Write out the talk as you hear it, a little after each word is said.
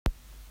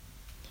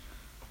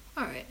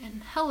Alright,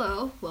 and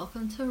hello,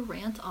 welcome to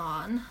Rant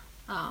On.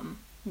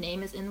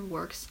 Name is in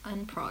works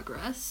in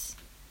progress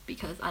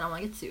because I don't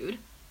want to get sued.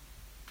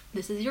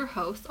 This is your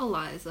host,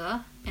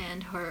 Eliza,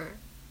 and her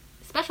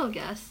special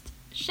guest,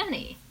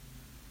 Shenny.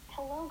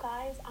 Hello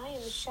guys, I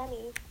am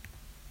Shenny.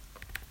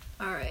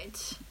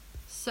 Alright,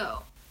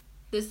 so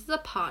this is a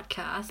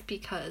podcast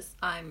because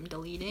I'm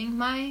deleting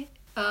my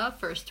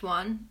first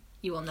one.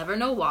 You will never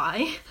know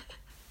why.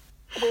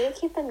 Way to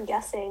keep them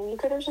guessing. You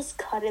could have just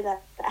cut it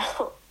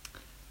out.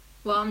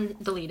 Well, I'm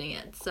deleting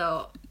it,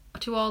 so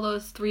to all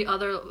those 3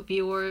 other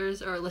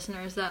viewers or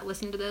listeners that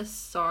listen to this,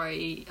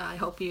 sorry, I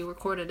hope you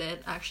recorded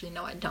it. Actually,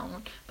 no, I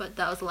don't, but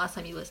that was the last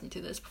time you listened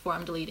to this before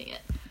I'm deleting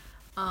it.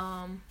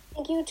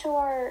 Thank you to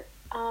our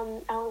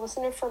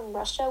listener from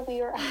Russia.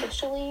 We are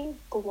officially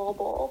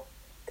global.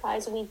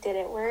 Guys, we did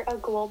it. We're a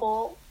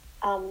global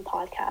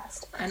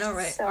podcast. I know,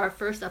 right? So, our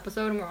first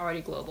episode and we're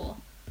already global.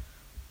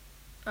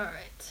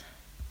 Alright.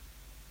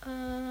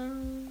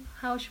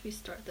 How should we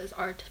start this?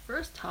 Our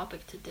first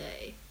topic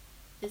today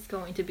is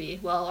going to be,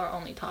 well, our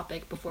only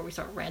topic before we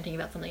start ranting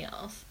about something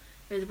else,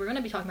 is we're going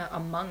to be talking about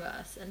Among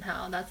Us and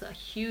how that's a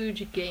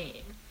huge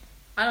game.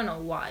 I don't know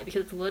why,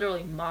 because it's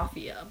literally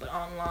Mafia, but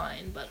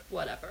online, but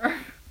whatever.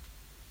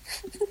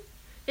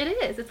 It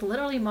is. It's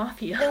literally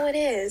Mafia. No, it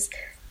is.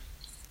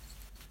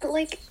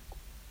 But,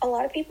 a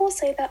lot of people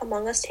say that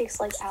Among Us takes,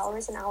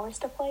 hours and hours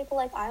to play, but,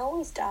 I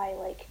always die,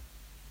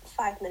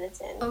 5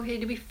 minutes in. Okay,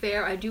 to be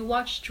fair, I do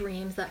watch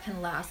streams that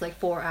can last,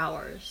 4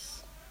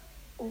 hours.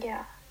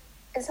 Yeah.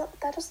 Is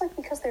that just,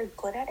 because they're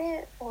good at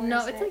it? Or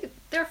no, it's,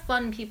 they're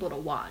fun people to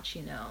watch,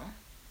 you know?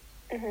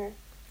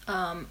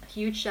 Mm-hmm.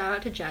 Huge shout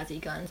out to Jazzy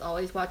Guns.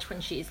 Always watch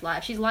when she's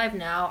live. She's live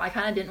now. I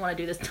kind of didn't want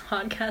to do this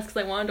podcast because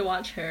I wanted to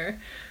watch her.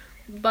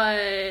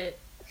 But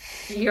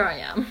here I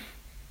am.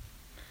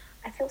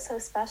 I feel so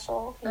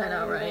special. I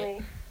know, right?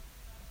 Really.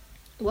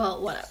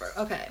 Well, whatever.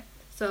 Okay,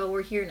 so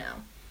we're here now.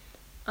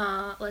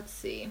 Let's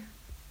see.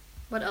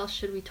 What else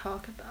should we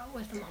talk about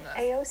with Among Us?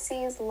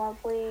 AOC's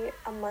lovely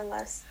Among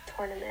Us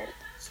tournament.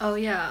 Oh,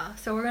 yeah.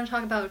 So we're going to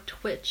talk about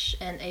Twitch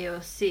and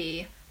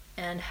AOC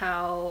and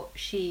how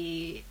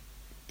she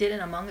did an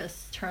Among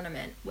Us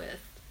tournament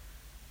with,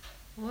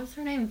 what was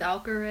her name?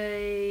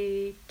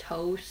 Valkyrie,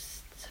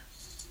 Toast,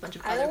 a bunch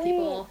of other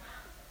people.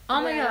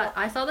 Oh my god,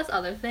 I saw this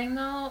other thing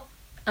though,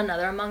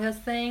 another Among Us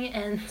thing,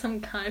 and some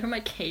guy from a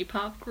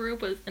K-pop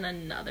group was in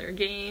another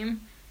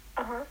game.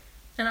 Uh-huh.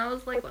 And I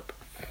was like, what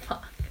the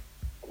fuck?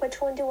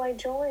 Which one do I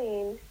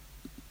join?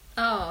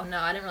 Oh, no,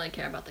 I didn't really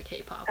care about the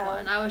K-pop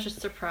one. I was just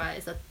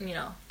surprised that,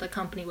 the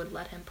company would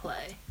let him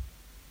play.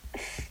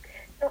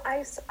 No, I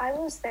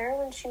was there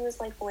when she was,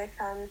 with,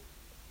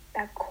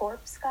 that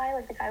corpse guy,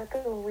 the guy with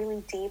the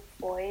really deep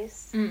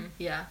voice.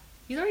 Yeah.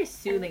 He's a very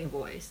soothing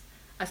voice.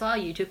 I saw a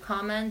YouTube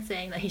comment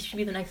saying that he should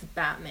be the next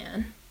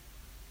Batman.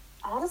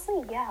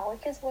 Honestly, yeah,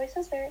 his voice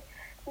is very...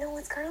 No,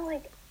 it's kind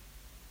of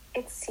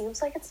it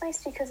seems like it's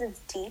nice because it's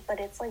deep, but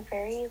it's,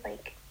 very, It's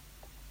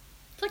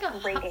like a...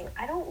 grating.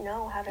 I don't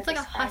know how to It's like a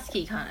describe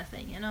husky kind of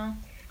thing, you know?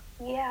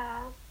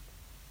 Yeah.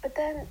 But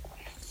then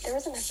there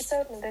was an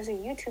episode, and there's a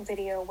YouTube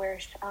video where,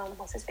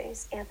 what's his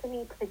face?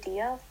 Anthony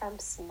Padilla from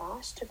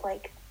Smosh took,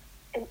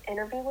 an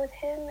interview with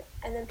him,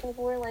 and then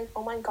people were like,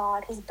 oh my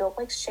god, he's built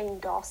like Shane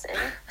Dawson.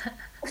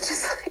 Which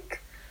is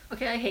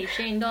Okay, I hate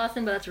Shane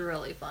Dawson, but that's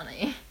really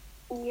funny.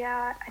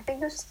 Yeah, I think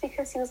it was just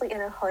because he was,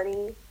 in a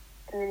hoodie,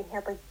 and then he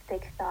had,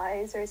 thick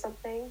thighs or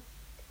something.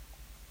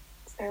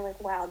 So they're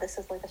like, wow, this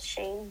is, a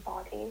Shane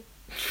body.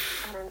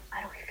 I don't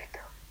even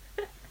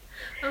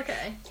know.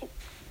 Okay.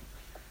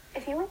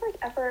 If you were,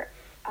 ever,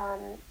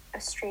 a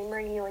streamer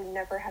and you,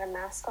 never had a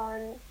mask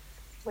on,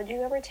 would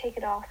you ever take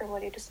it off, or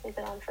would you just leave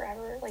it on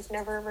forever?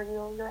 Never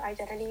reveal your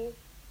identity?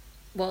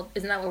 Well,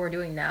 isn't that what we're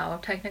doing now,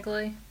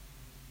 technically?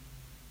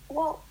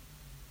 Well,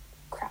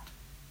 crap.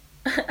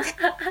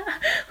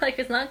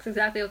 It's not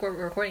exactly like we're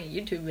recording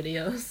YouTube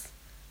videos.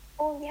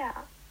 Well, yeah.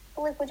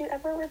 But, would you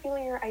ever reveal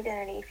your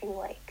identity if you,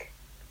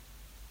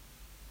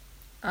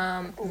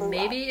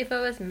 maybe if I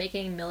was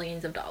making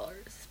millions of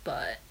dollars,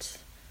 but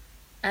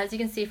as you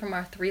can see from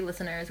our 3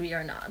 listeners, we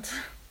are not.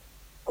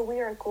 But we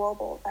are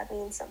global. That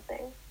means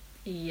something.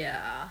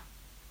 Yeah.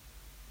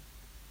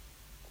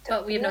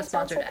 But we have no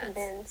sponsored ads.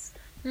 Convinced.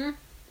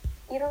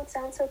 You don't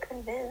sound so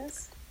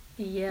convinced.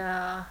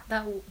 Yeah,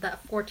 that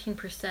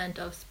 14%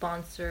 of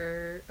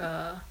sponsor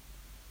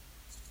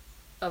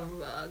of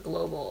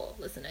global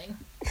listening.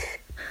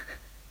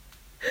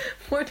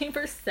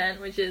 14%,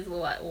 which is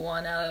what,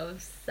 1 out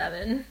of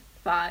 7,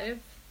 5.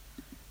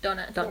 Don't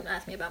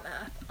ask me about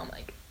math. I'm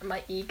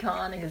my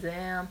econ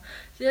exam.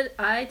 Did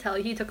I tell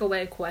you he took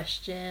away a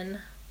question?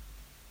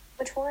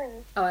 Which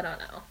one? Oh, I don't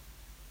know.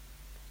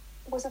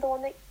 Was it the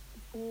one that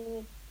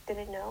you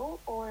didn't know,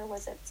 or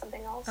was it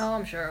something else? Oh,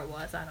 I'm sure it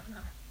was. I don't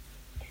know.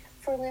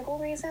 For legal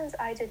reasons,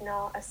 I did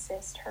not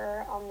assist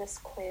her on this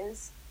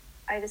quiz.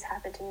 I just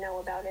happened to know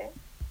about it.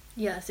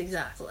 Yes,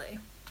 exactly.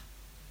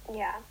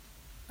 Yeah.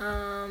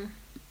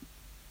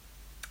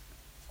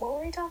 What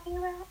were we talking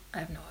about? I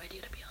have no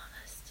idea, to be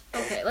honest.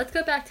 Okay, let's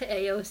go back to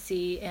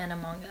AOC and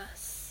Among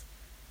Us.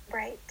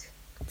 Right.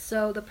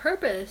 So the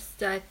purpose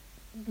that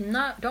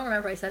don't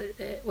remember I said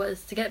it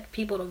was to get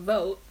people to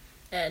vote,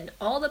 and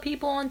all the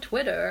people on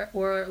Twitter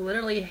were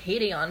literally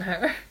hating on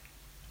her.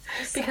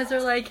 Because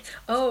they're like,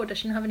 oh, does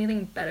she not have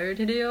anything better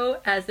to do?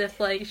 As if,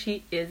 like,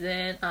 she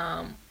isn't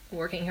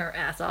working her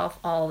ass off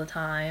all the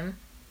time.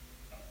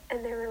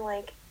 And they were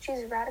like, she's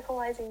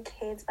radicalizing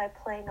kids by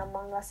playing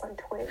Among Us on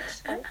Twitch.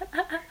 Like,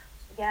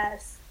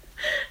 yes.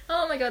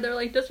 Oh my god, they're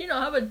like, does she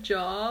not have a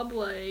job?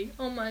 Like,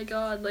 oh my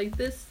god, like,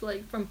 this,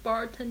 like, from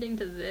bartending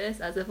to this,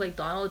 as if, like,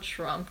 Donald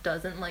Trump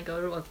doesn't, like, go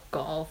to a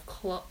golf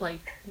club,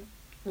 like,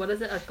 what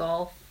is it, a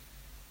golf...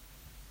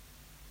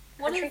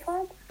 Country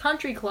club?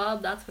 Country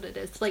club, that's what it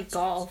is. It's like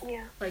golf.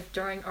 Yeah. Like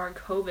during our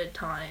COVID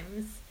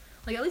times.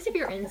 Like at least if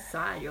you're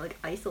inside, you're like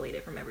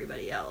isolated from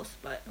everybody else,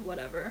 but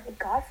whatever.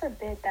 God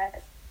forbid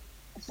that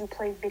you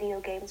play video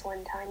games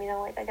one time, you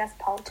know, like I guess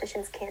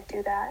politicians can't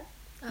do that.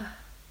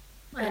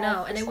 I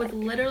know, and it was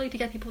literally to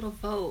get people to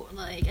vote.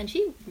 Like, and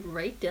she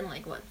raked in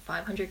like what,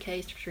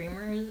 500k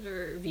streamers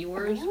or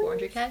viewers,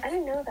 really? 400k? I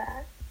didn't know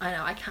that. I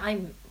know,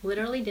 I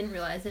literally didn't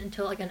realize it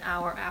until like an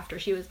hour after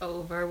she was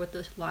over with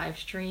this live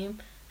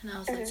stream. And I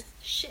was like,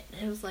 shit.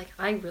 And it was like,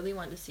 I really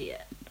wanted to see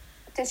it.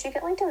 Did she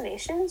get, like,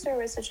 donations, or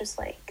was it just,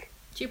 like...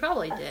 She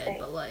probably did,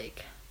 but,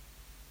 like...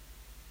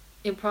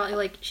 It probably,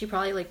 like... She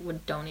probably, like,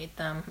 would donate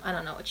them. I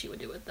don't know what she would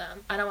do with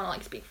them. I don't want to,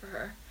 like, speak for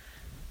her.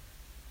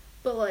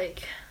 But,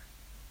 like...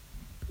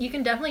 You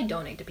can definitely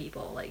donate to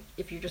people, like,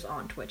 if you're just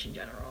on Twitch in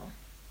general.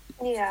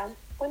 Yeah.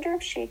 Wonder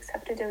if she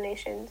accepted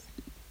donations.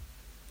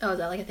 Oh, is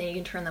that, like, a thing you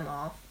can turn them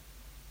off?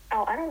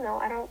 Oh, I don't know.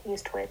 I don't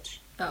use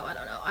Twitch. Oh, I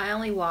don't know. I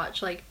only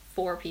watch, like...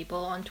 4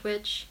 people on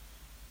Twitch,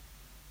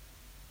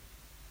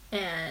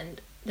 and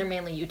they're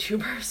mainly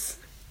YouTubers.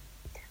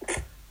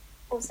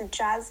 What was it,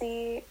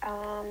 Jazzy?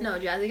 No,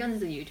 Jazzy Guns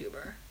is a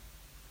YouTuber.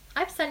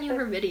 I've sent you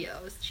her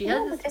videos. She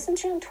has. But isn't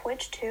she on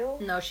Twitch too?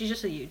 No, she's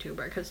just a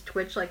YouTuber because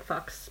Twitch like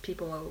fucks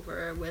people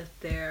over with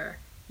their.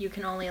 You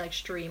can only like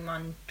stream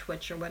on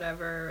Twitch or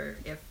whatever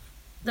if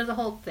there's a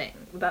whole thing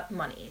about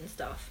money and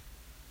stuff.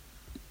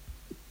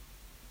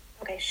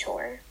 Okay,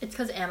 sure. It's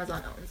because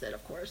Amazon owns it,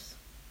 of course.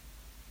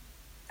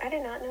 I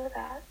did not know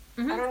that.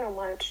 Mm-hmm. I don't know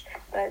much,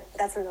 but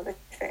that's another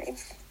thing.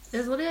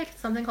 There's literally like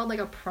something called like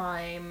a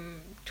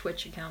Prime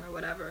Twitch account or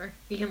whatever.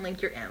 You can link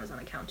your Amazon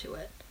account to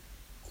it.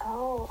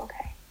 Oh,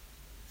 okay.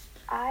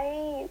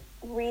 I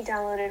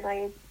re-downloaded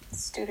my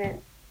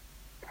student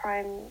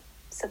Prime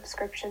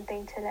subscription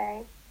thing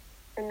today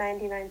for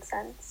 99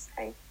 cents.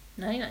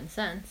 99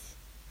 cents?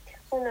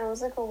 Well, no, it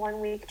was like a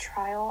 1-week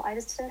trial. I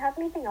just didn't have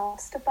anything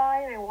else to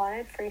buy, and I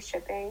wanted free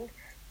shipping.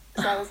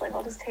 So I was like,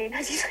 I'll just pay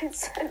 99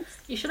 cents.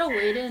 You should have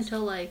waited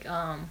until, like,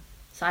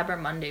 Cyber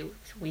Monday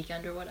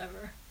weekend or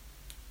whatever.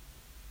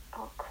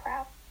 Oh,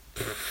 crap.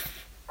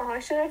 I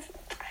should have,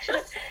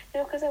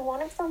 because I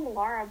wanted some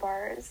Lara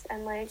bars,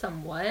 and, like...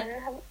 Some what? I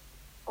didn't have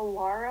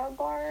Lara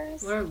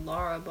bars. What are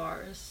Lara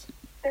bars?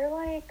 They're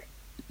like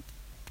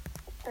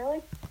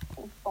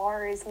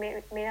bars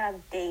made out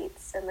of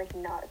dates and, like,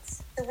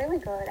 nuts. They're really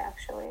good,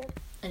 actually.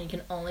 And you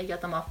can only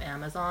get them off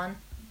Amazon?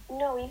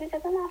 No, you could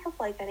get them off of,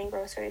 like, any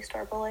grocery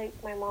store, but,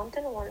 like, my mom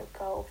didn't want to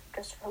go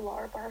just for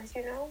Lara bars,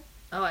 you know?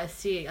 Oh, I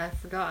see. I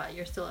forgot.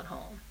 You're still at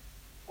home.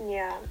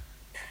 Yeah.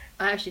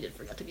 I actually did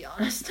forget, to be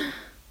honest.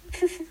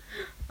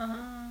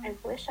 I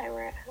wish I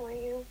were at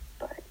NYU,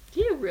 but...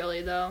 Do you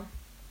really, though?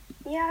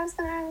 Yeah,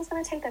 I was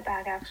gonna take that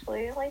back,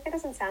 actually. Like, it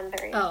doesn't sound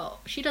very... Oh,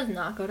 she does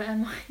not go to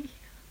NYU?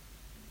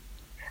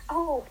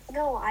 Oh,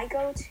 no, I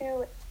go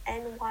to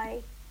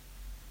NYF.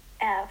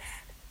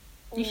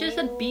 You should have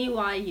said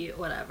BYU,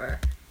 whatever.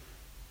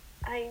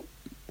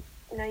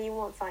 No, you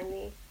won't find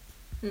me.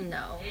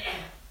 No.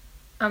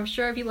 I'm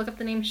sure if you look up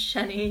the name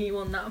Shenny, you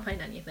will not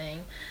find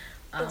anything.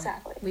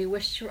 Exactly. We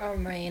wish to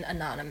remain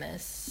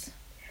anonymous.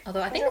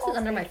 Although I think this is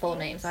under my full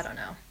name, so I don't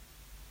know.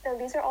 No,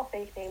 these are all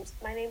fake names.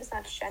 My name is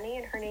not Shenny,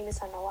 and her name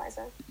is not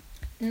Eliza.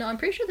 No, I'm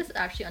pretty sure this is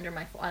actually under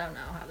my full... I don't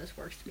know how this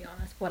works, to be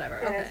honest. Whatever,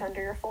 It is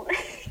under your full name.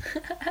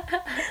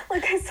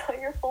 Like, I saw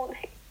your full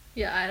name.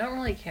 Yeah, I don't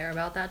really care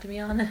about that, to be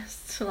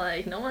honest.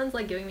 Like, no one's,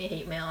 like, giving me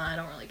hate mail, and I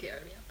don't really care,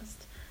 to be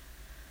honest.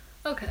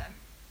 Okay.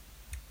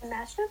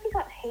 Imagine if we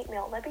got hate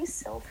mail. That'd be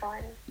so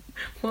fun.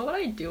 What would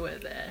I do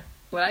with it?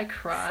 Would I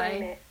cry?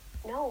 Frame it.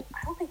 No,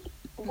 I don't think...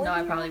 No,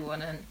 I probably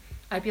wouldn't.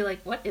 I'd be like,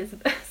 what is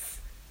this?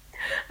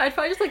 I'd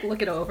probably just, like,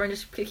 look it over and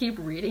just keep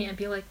reading it and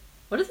be like,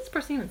 what is this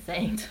person even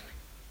saying to me?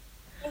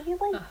 Maybe,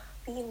 like,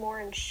 be more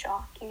in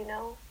shock, you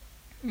know?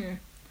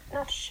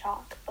 Not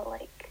shock, but,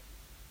 like...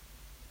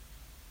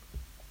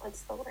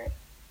 What's the word?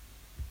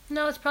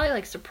 No, it's probably,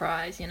 like,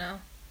 surprise, you know?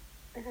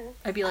 Mm-hmm.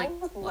 I'd be like, I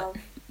would what? love...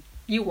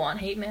 You want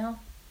hate mail?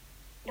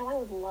 No, I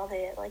would love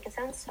it. Like, it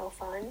sounds so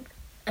fun.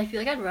 I feel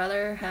like I'd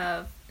rather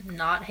have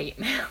not hate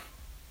mail.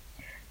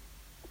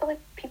 But, like,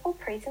 people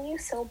praising you,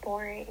 so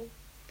boring.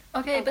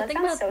 Okay, but think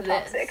about so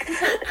this. Toxic.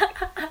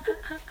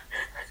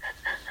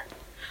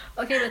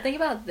 Okay, but think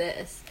about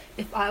this.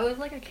 If I was,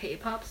 like, a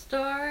K-pop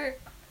star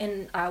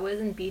and I was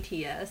in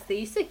BTS, they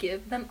used to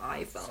give them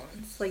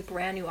iPhones. Like,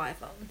 brand new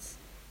iPhones.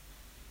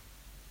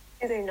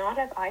 Do they not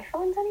have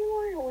iPhones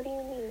anymore? What do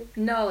you mean?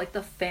 No, like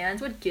the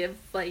fans would give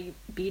like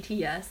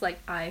BTS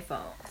like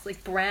iPhones,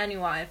 like brand new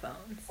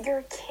iPhones.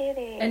 You're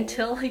kidding.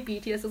 Until like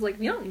BTS was like,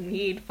 we don't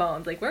need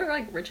phones, like we're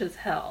like rich as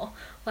hell.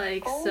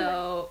 Like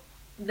so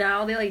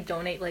now they like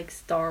donate like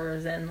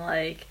stars and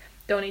like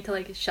donate to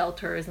like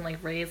shelters and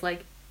like raise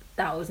like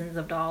thousands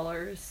of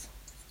dollars.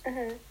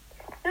 Mm-hmm.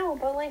 No,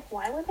 but like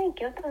why would they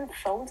give them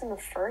phones in the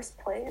first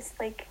place?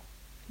 Like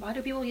why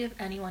do people give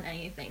anyone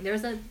anything?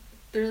 There's a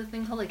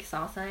thing called like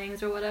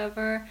sasaengs or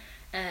whatever,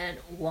 and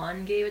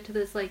one gave it to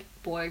this like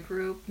boy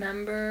group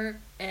member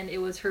and it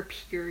was her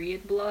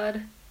period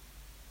blood.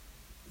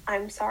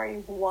 I'm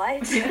sorry,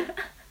 what?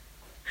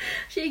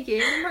 She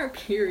gave him her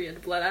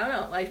period blood. I don't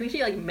know. I think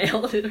she like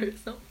mailed it or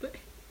something.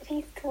 Did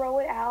he throw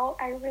it out?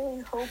 I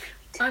really hope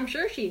he did. I'm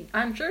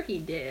sure he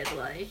did.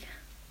 Like,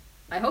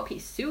 I hope he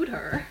sued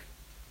her.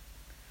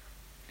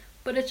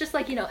 But it's just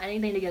like, you know,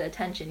 anything to get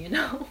attention, you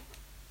know?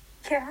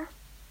 Yeah.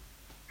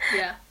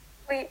 Yeah.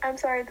 Wait, I'm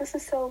sorry. This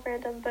is so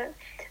random, but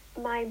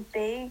in my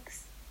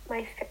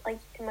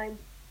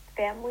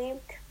family,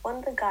 one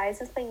of the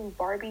guys is playing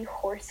Barbie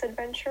Horse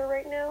Adventure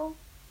right now.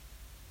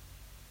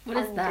 What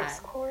is that?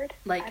 Discord.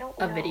 Like I don't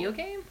a know. video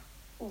game?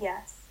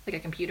 Yes. Like a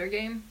computer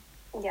game?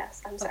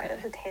 Yes. I'm sorry, Okay.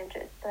 that was a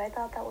tangent, but I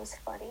thought that was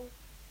funny.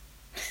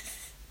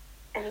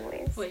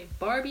 Anyways. Wait,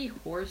 Barbie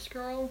Horse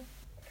Girl?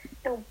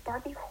 No,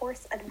 Barbie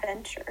Horse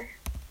Adventure.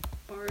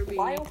 Barbie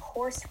Wild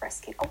Horse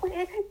Rescue. Oh wait,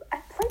 I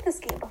played this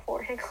game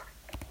before. Hang on.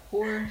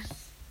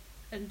 Horse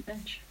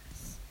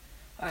Adventures.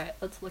 Alright,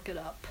 let's look it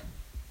up.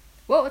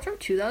 Whoa, it's from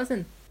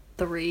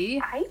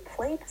 2003? I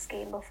played this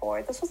game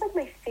before. This was like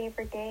my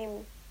favorite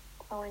game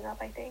growing up,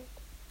 I think.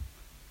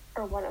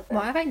 Or one of them.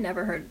 Why have I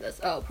never heard of this?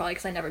 Oh, probably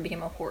because I never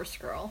became a horse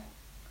girl.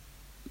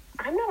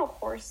 I'm not a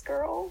horse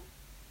girl.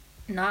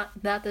 Not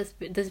that this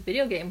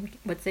video game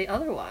would say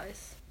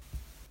otherwise.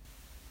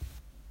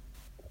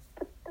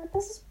 But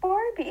this is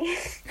Barbie.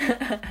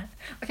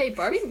 Okay,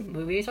 Barbie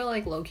movies are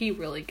like low-key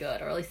really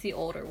good, or at least the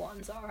older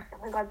ones are. Oh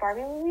my god,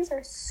 Barbie movies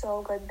are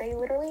so good. They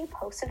literally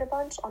posted a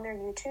bunch on their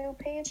YouTube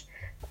page.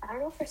 I don't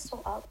know if they're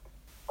still up.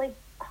 Like,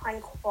 high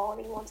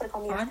quality ones, like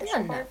on the Aren't they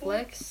official on Barbie.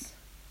 Netflix?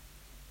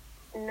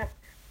 No,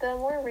 the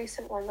more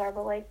recent ones are,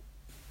 but like,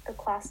 the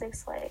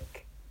classics,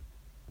 like,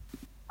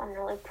 I don't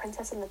know, like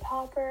Princess and the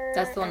Pauper.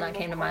 That's the one that and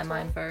came to my Rapunzel.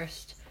 mind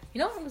first. You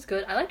know what was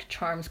good? I liked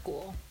Charm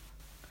School.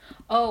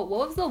 Oh,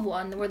 what was the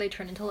one where they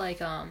turned into like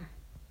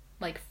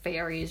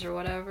fairies or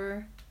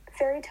whatever?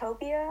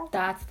 Fairytopia.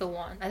 That's the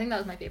one. I think that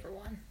was my favorite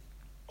one.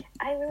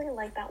 I really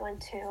like that one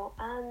too.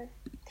 No,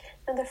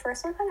 the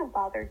first one kind of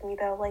bothered me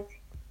though.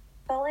 Like,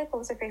 felt like, what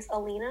was her face?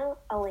 Elena?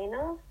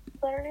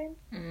 Is that her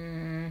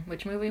name?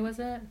 Which movie was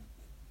it?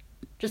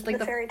 Just like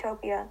the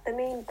Fairytopia.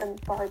 The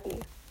Barbie.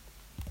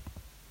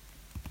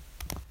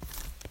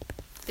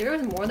 There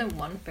was more than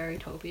one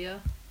Fairytopia.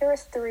 There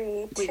was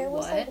 3. Wait, 2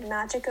 was what? like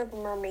Magic of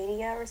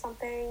Mermaidia or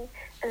something,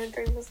 and then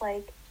 3 was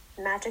like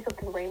Magic of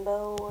the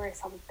Rainbow or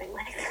something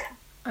like that.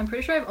 I'm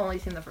pretty sure I've only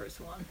seen the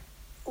first one.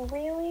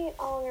 Really?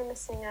 Oh, you're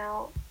missing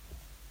out.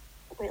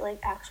 Wait, like,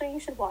 actually, you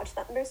should watch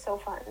them. They're so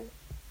fun.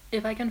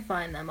 If I can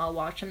find them, I'll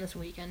watch them this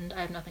weekend. I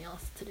have nothing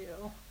else to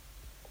do.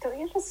 Don't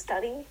you just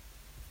study?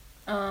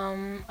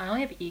 I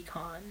only have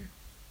econ.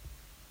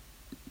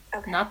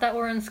 Okay. Not that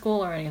we're in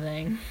school or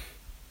anything.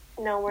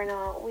 No, we're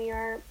not.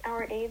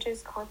 Our age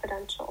is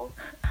confidential.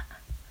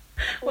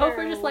 Well, if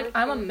we're just like,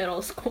 I'm a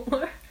middle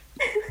schooler.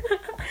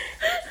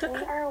 We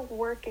are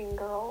working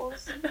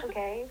girls,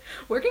 okay?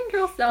 Working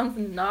girl sounds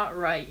not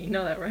right. You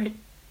know that, right?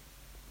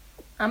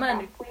 I'm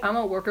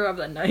a worker of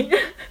the night.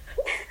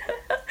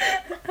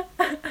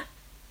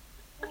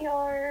 We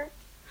are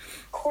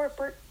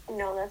corporate.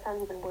 No, that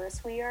sounds even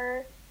worse. We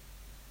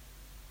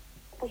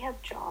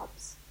have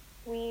jobs.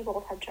 We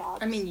both have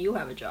jobs. I mean, you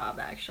have a job,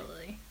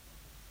 actually.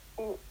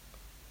 I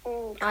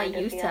Kind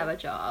of, used to yeah. have a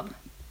job.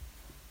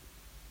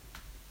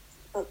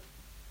 But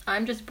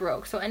I'm just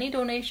broke, so any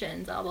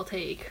donations I will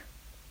take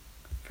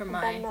from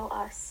my... Venmo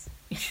us.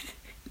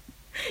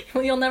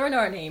 Well, you'll never know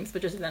our names,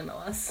 but just Venmo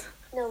us.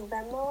 No,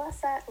 Venmo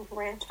us at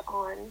Rant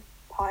On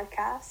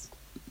Podcast.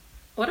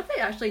 What if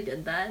they actually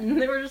did that and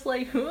they were just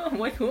like, who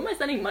am I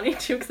sending money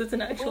to? Because it's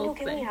an actual Wait, no,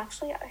 thing. can we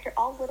actually? Here,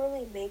 I'll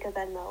literally make a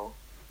Venmo.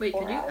 Wait,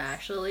 for could you us.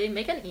 actually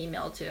make an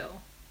email too?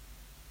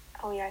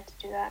 Oh yeah, I have to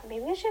do that.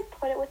 Maybe I should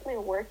put it with my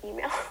work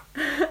email.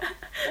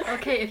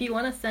 Okay, if you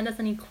want to send us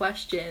any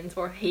questions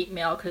or hate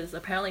mail, because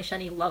apparently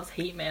Shani loves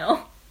hate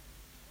mail.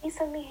 Please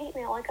send me hate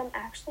mail. Like,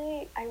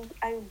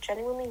 I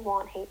genuinely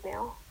want hate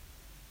mail.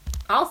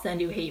 I'll send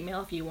you hate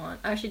mail if you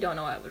want. I actually don't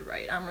know what I would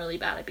write. I'm really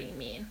bad at being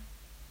mean.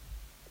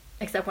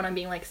 Except when I'm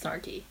being like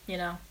snarky, you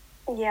know?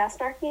 Yeah,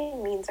 snarky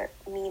and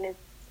mean.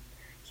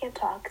 Can't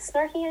talk.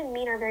 Snarky and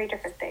mean are very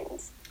different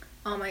things.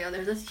 Oh my god,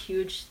 there's this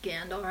huge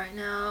scandal right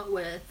now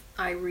with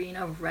Irene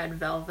of Red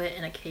Velvet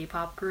in a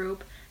K-pop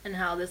group, and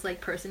how this like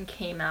person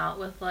came out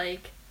with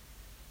like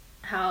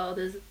how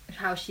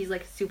she's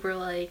like super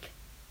like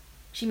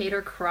she made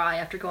her cry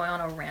after going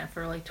on a rant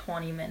for like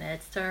 20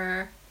 minutes to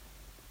her.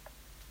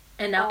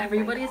 And now Oh my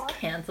everybody's God.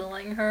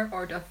 canceling her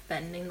or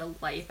defending the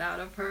life out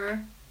of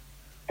her.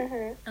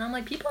 Mm-hmm. And I'm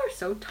like, people are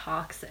so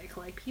toxic.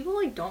 Like, people,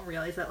 like, don't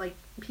realize that, like,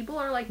 people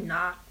are, like,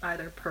 not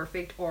either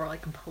perfect or,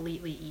 like,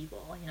 completely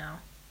evil, you know?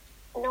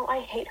 No,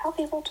 I hate how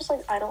people just,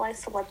 like, idolize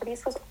celebrities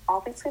because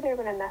obviously they're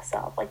gonna mess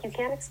up. Like, you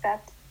can't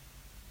expect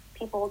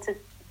people to,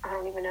 I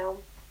don't even know.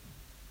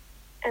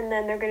 And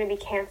then they're gonna be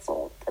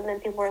canceled. And then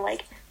people are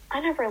like, I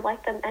never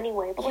liked them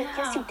anyway. But, like,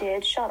 yes, you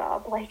did. Shut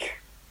up. Like...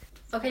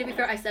 Okay, to be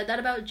fair, I said that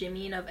about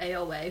Jimin of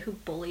AOA, who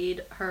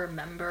bullied her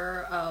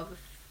member of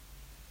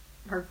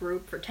her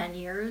group for 10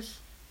 years.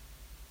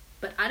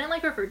 But I didn't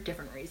like her for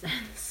different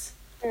reasons.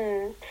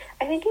 I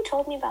think you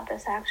told me about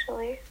this,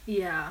 actually.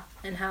 Yeah,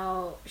 and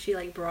how she,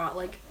 like, brought,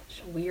 like,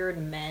 weird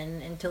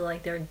men into,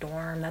 like, their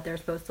dorm that they're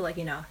supposed to, like,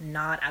 you know,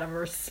 not out of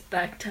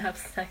respect to have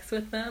sex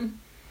with them.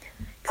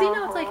 Because, you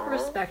know, it's, like,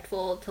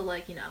 respectful to,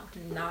 like, you know,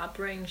 not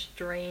bring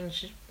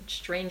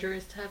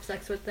strangers to have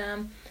sex with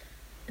them.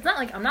 It's not,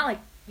 like, I'm not, like,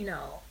 you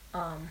know,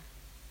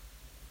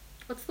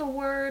 what's the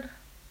word? I'm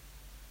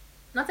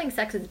not saying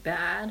sex is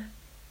bad.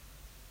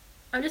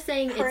 I'm just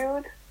saying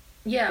Prude?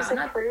 Yeah, Is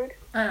it prude?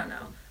 I don't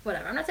know.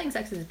 Whatever. I'm not saying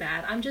sex is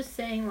bad. I'm just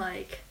saying,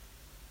 like,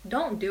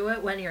 don't do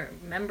it when your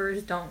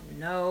members don't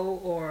know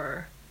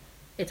or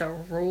it's a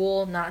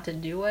rule not to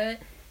do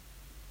it.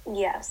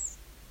 Yes.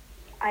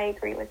 I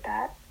agree with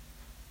that.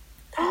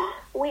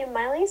 Wait,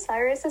 Miley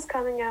Cyrus is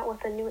coming out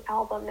with a new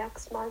album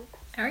next month.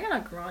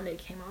 Ariana Grande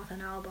came out with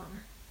an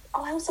album.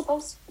 Oh, I was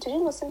supposed... Did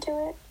you listen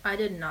to it? I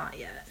did not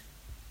yet.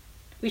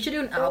 We should do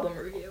an album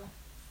review.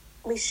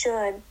 We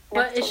should.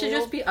 But it should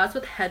just be us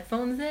with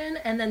headphones in,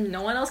 and then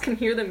no one else can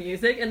hear the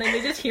music, and then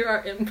they just hear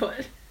our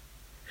input.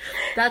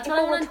 That's what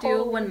I want to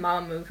do when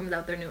Mamamoo comes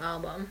out their new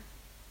album.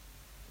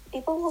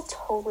 People will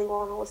totally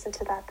want to listen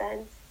to that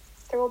then.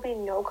 There will be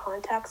no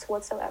context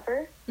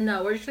whatsoever.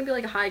 No, we're just going to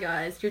be like, hi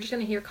guys, you're just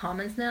going to hear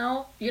comments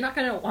now. You're not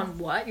going to on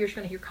what? You're just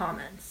going to hear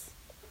comments.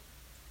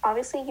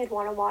 Obviously, you'd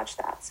want to watch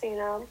that, so you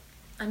know.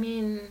 I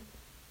mean,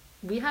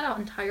 we had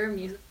an entire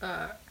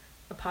a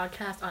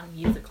podcast on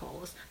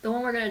musicals. The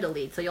one we're going to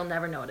delete, so you'll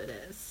never know what it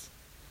is.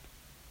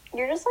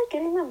 You're just, like,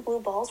 giving them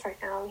blue balls right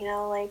now, you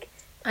know, like...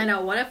 I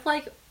know, what if,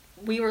 like,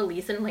 we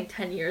release it in, like,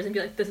 10 years and be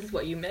like, this is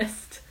what you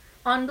missed?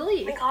 On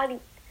delete. Oh my god,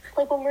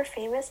 like, when we're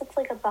famous, it's,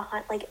 like, a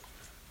behind, like...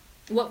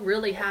 What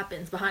really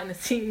happens behind the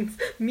scenes.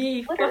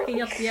 Me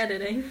fucking up the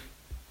editing.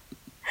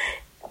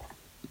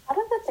 How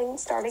did the thing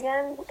start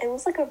again? It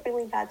was, like, a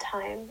really bad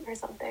time or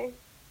something.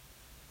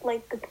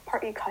 Like, the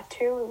part you cut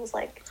to, it was,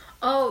 like...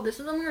 Oh, this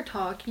is what we were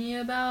talking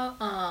about.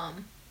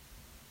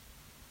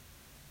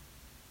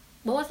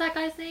 What was that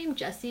guy's name?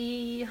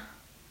 Jesse...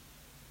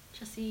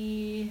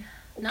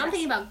 Now I'm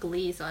thinking about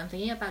Glee, so I'm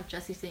thinking about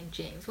Jesse St.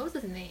 James. What was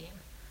his name?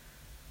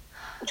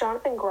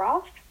 Jonathan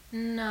Groff?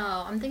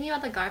 No, I'm thinking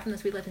about the guy from The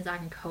Sweet Life of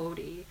Zack and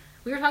Cody.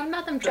 We were talking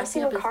about them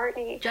dressing Jesse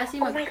McCartney. Jesse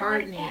McCartney.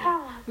 God,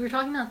 yeah. We were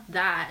talking about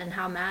that and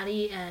how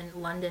Maddie and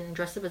London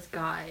dressed up as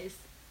guys.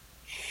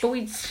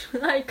 But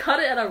I cut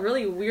it at a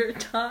really weird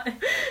time.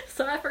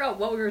 So I forgot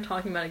what we were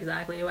talking about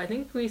exactly. I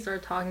think we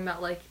started talking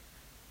about, like,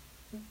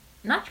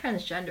 not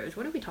transgenders.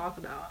 What did we talk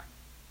about?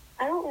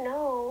 I don't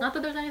know. Not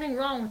that there's anything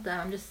wrong with them.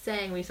 I'm just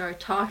saying we started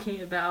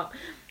talking about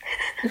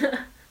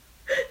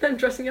them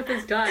dressing up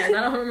as guys. I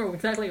don't remember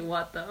exactly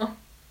what, though.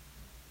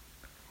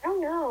 I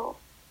don't know.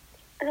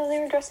 No, they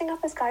were dressing up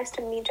as guys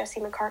to meet Jesse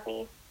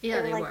McCartney.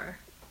 Yeah, they were.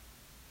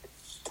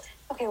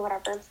 Okay,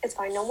 whatever. It's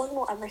fine. No one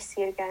will ever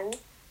see it again.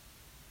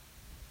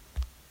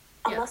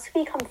 Yeah. Unless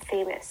we become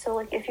famous. So,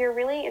 like, if you're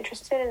really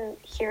interested in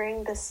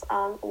hearing this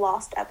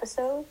lost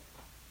episode,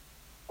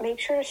 make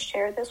sure to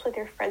share this with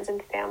your friends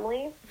and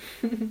family.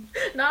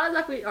 Not as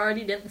if we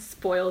already didn't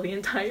spoil the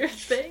entire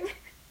thing.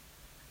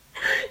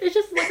 It's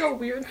just like a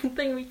weird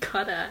thing we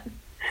cut at.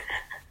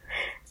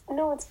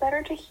 No, it's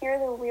better to hear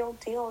the real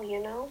deal,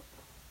 you know?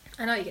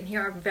 I know, you can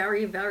hear our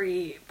very,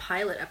 very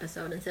pilot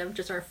episode instead of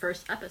just our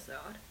first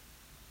episode.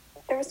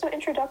 There was no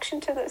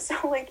introduction to this,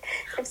 so, like,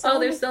 if someone... Oh,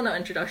 there's still no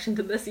introduction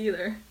to this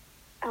either.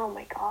 Oh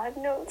my god,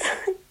 no.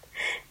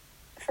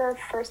 For our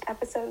first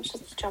episode, it's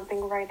just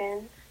jumping right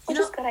in. Which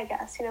is good, I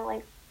guess, you know,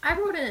 like... I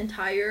wrote an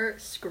entire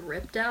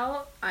script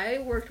out. I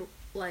worked,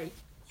 like,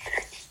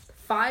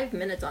 5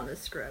 minutes on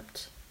this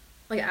script.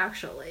 Like,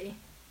 actually.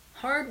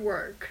 Hard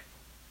work.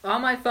 On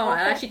my phone.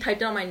 I actually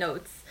typed it on my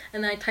notes.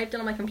 And then I typed it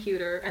on my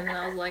computer. And then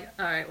I was like,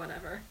 alright,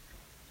 whatever.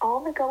 All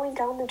the going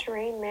down the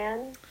drain,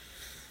 man.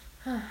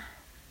 This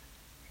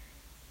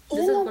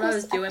is what I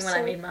was doing when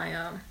I made my,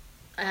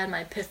 I had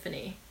my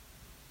epiphany.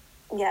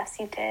 Yes,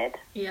 you did.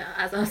 Yeah,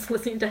 as I was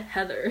listening to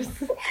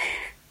Heathers.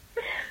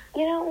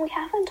 You know, we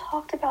haven't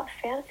talked about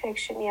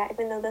fanfiction yet,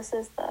 even though this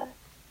is the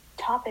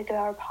topic of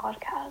our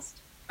podcast.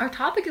 Our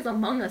topic is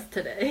Among Us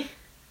today.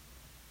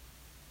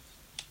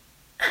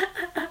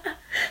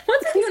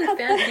 What's even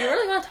fan? Do you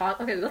really want to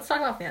talk? Okay, let's talk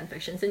about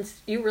fanfiction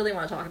since you really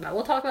want to talk about it.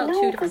 We'll talk about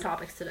two different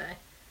topics today.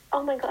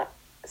 Oh my god.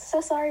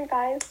 So sorry,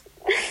 guys.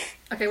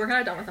 Okay, we're kind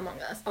of done with Among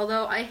Us.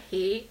 Although I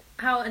hate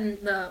how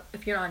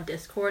if you're on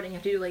Discord and you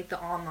have to do like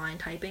the online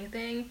typing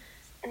thing,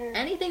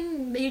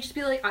 anything, you just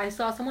be like, I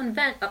saw someone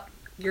vent, oh,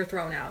 you're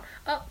thrown out.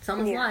 Oh,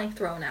 someone's lying,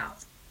 thrown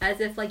out. as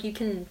if, like, you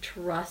can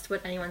trust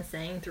what anyone's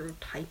saying through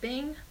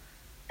typing.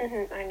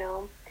 I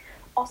know.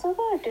 Also,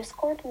 the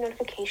Discord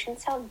notification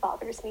sound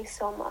bothers me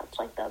so much.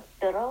 Like the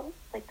biddle,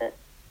 like the,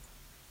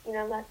 you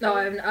know that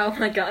thing? Oh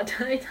my god,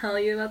 did I tell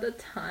you about the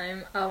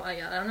time? Oh my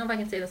god, I don't know if I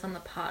can say this on the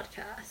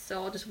podcast,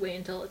 so I'll just wait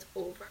until it's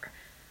over.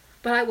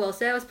 But I will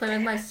say I was playing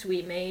with my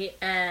suite mate,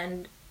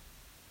 and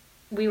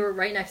we were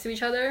right next to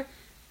each other,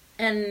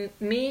 and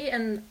me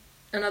and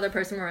another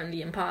person were in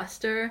the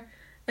imposter,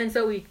 and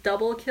so we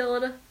double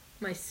killed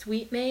my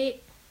suite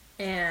mate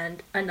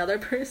and another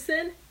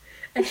person,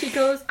 and she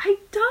goes, I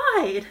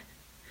died!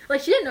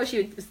 Like, she didn't know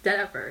she was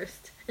dead at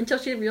first, until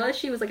she realized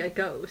she was, like, a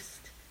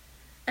ghost.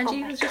 And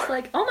she was just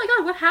like, oh my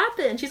god, what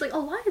happened? She's like,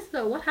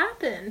 Eliza, what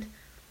happened?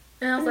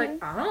 And I was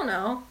like, I don't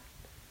know.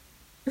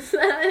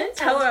 I didn't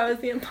tell her I was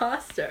the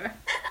imposter.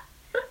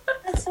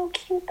 That's so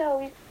cute,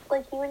 though.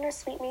 Like, you and your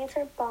sweet mates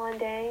are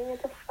bonding.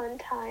 It's a fun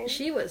time.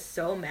 She was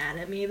so mad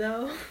at me,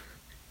 though.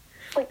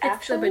 Like, it's the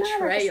actually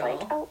betrayal.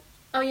 like,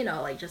 oh, you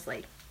know, like, just,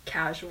 like,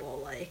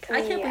 casual, like,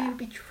 I can't believe you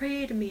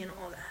betrayed me and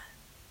all that.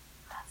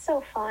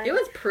 So fun. It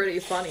was pretty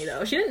funny,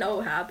 though. She didn't know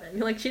what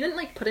happened. Like, she didn't,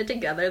 like, put it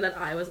together that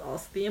I was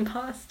also the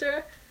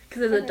imposter.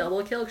 Because it was a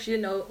double kill. Cause she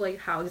didn't know, like,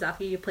 how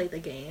exactly you played the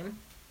game.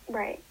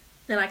 Right.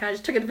 And I kind of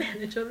just took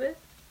advantage of it.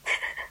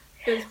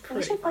 It was pretty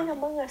We should funny. play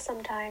Among Us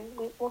sometime.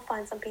 We'll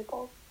find some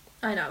people.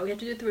 I know. We have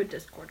to do it through a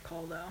Discord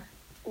call, though.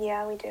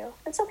 Yeah, we do.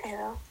 It's okay,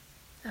 though.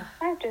 Ugh.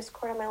 I have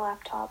Discord on my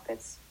laptop. What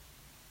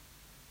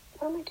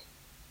am I doing?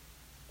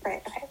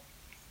 Right, okay.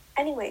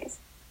 Anyways,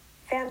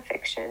 fan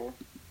fiction.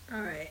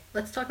 Alright,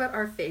 let's talk about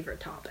our favorite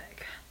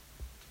topic.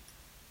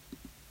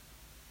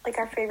 Like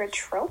our favorite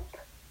trope?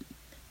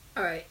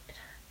 Alright.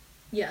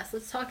 Yes,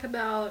 let's talk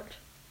about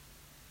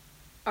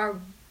our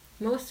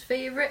most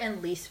favorite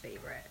and least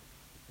favorite.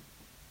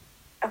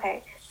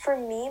 Okay, for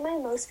me, my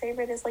most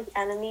favorite is like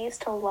enemies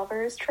to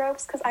lovers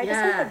tropes, because I just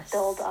like the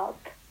build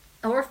up.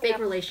 Or fake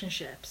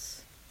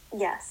relationships.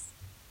 Yes.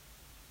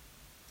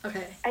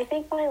 Okay. I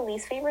think my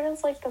least favorite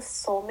is like the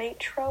soulmate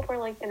trope or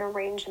like an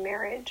arranged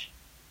marriage.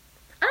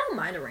 I don't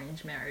mind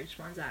arranged marriage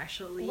ones,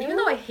 actually. Really? Even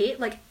though I hate,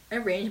 like,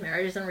 arranged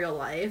marriages in real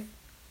life.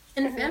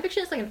 In fanfiction,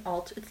 it's like an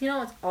it's, you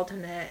know, it's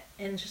alternate,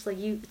 and it's just like,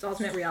 it's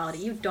alternate reality.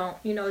 You don't,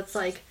 you know, it's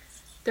like,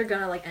 they're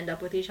gonna, like, end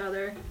up with each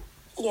other.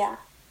 Yeah.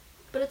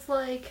 But it's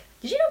like,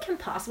 did you know Kim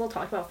Possible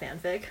talked about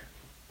fanfic?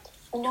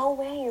 No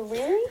way,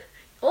 really?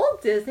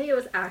 Old Disney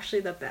was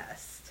actually the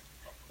best.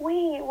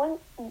 Wait,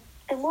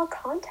 in what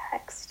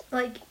context?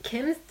 Like,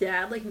 Kim's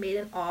dad, like, made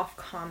an off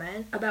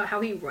comment about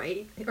how he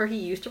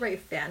used to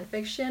write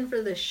fanfiction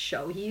for this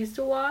show he used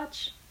to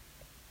watch.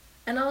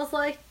 And I was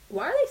like,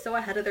 why are they so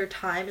ahead of their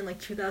time in,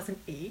 like,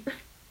 2008?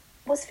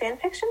 Was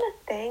fanfiction a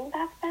thing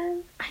back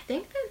then? I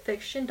think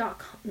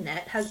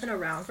fanfiction.net has been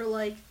around for,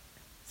 like,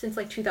 since,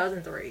 like,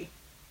 2003.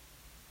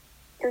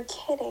 You're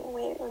kidding.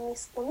 Wait, let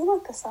me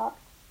look this up.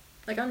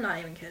 Like, I'm not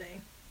even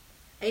kidding.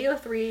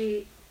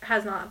 AO3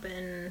 has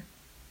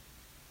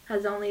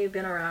only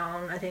been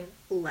around, I think,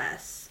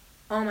 less.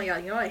 Oh my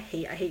god, you know what I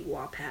hate? I hate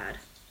Wattpad.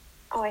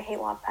 Oh, I hate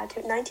Wattpad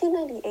too.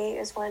 1998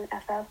 is when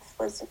FF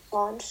was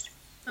launched.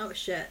 Oh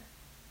shit.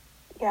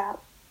 Yeah.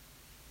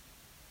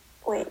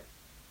 Wait.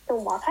 The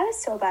Wattpad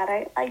is so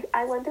bad.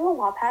 I went through a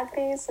Wattpad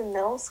phase in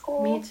middle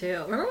school. Me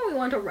too. Remember when we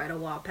wanted to write a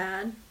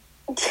Wattpad?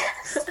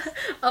 Yes.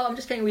 Oh, I'm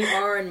just kidding. We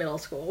are in middle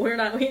school. We're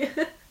not. I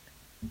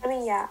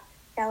mean, yeah.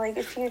 Yeah, like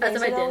a few As days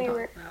if I ago didn't we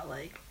were... talk about,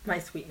 like, my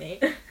sweet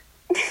mate.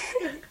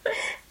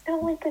 No,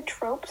 like the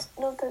tropes,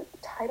 no, the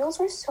titles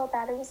were so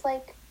bad. It was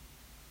like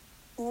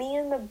me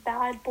and the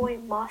bad boy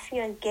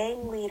mafia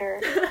gang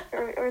leader,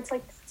 or it's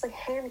like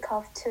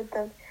handcuffed to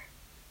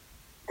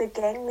the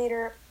gang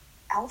leader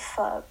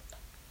Alpha,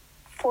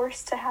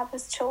 forced to have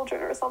his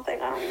children or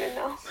something. I don't even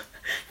know.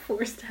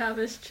 Forced to have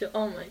his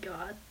oh my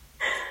god.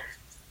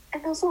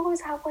 And those will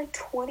always have like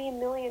 20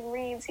 million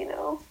reads, you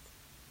know.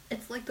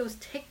 It's like those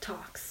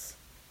TikToks.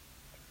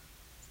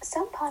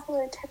 Some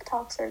popular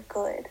TikToks are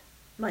good.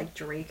 Like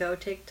Draco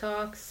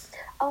TikToks.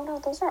 Oh no,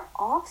 those are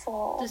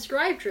awful.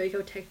 Describe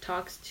Draco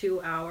TikToks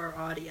to our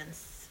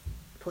audience,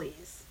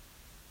 please.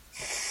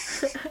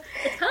 It's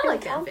kind of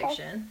like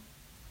fanfiction.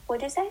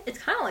 What'd you say? It's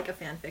kind of like a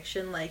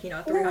fanfiction, like, you know,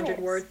 a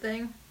 300-word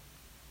thing.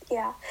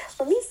 Yeah.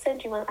 Let me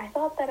send you one. I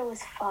thought that it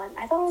was fun.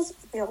 I thought it was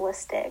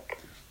realistic.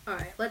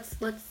 Alright, let's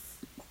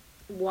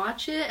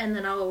watch it, and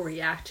then I'll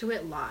react to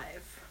it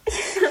live.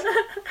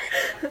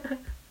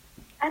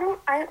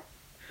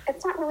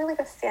 It's not really like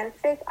a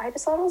fanfic. I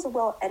just thought it was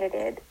well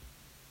edited.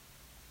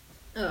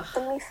 Ugh.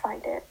 Let me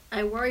find it.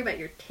 I worry about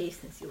your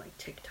taste since you like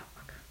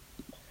TikTok.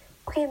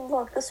 Okay,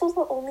 look, this was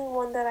the only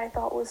one that I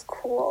thought was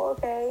cool,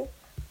 okay?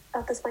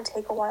 This might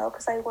take a while,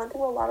 because I went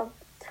through a lot of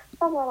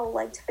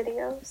liked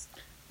videos.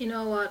 You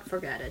know what?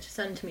 Forget it. Just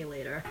send it to me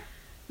later.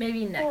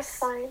 Maybe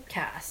next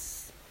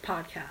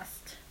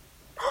podcast.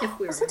 If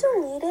we Was it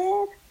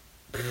deleted?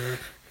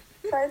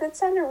 Sorry, that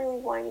sounded really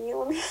whiny.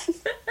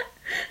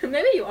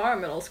 Maybe you are a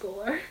middle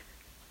schooler.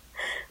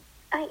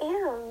 I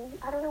am.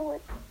 I don't know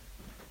what...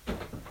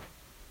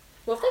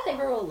 What if they think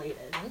we're related?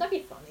 Wouldn't that be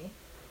funny?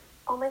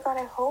 Oh my god,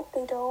 I hope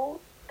they don't.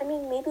 I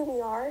mean, maybe we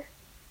are.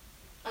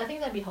 I think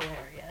that'd be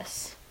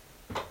hilarious.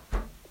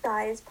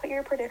 Guys, put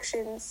your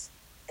predictions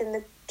in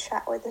the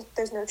chat. Wait,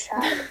 there's no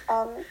chat.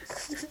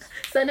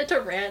 Send it to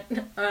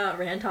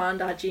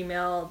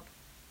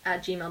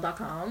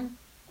ranton.gmail@gmail.com.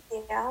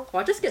 Yeah.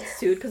 Watch us get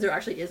sued because there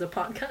actually is a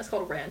podcast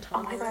called Ranton.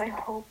 Oh my god, I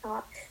hope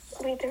not.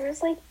 Wait, there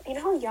was like, you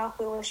know how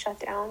Yahoo was shut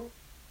down?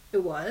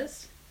 It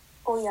was?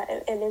 Oh yeah,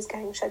 it is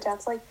getting shut down.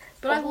 It's like...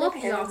 But I love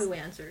Yahoo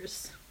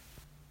Answers.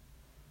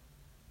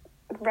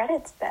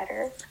 Reddit's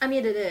better. I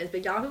mean, it is,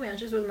 but Yahoo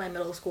Answers was my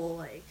middle school,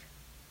 like...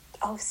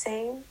 Oh,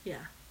 same?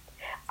 Yeah.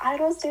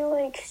 I'd always do,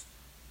 like,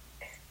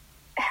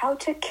 how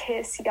to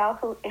kiss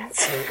Yahoo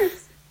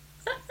Answers.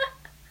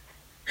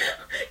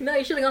 No,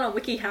 you should have gone on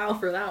WikiHow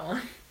for that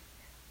one.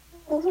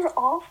 Those are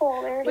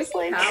awful. They're just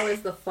like... WikiHow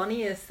is the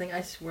funniest thing, I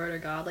swear to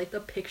God. Like,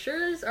 the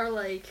pictures are,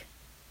 like,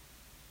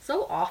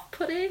 so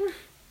off-putting.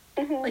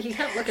 Mm-hmm. Like, you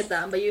can't look at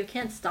them, but you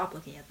can't stop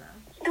looking at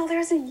them. No,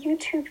 there's a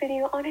YouTube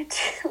video on it,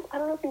 too. I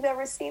don't know if you've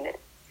ever seen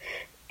it.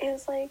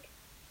 It's like...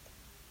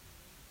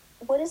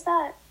 What is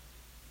that?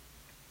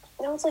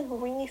 No, it's, like,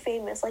 really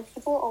famous. Like,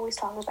 people always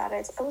talk about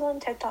it. I was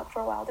on TikTok for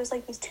a while. There's,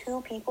 like, these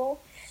two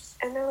people...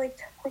 And they're like,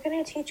 we're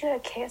gonna teach you how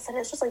to kiss. And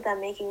it's just like them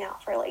making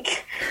out for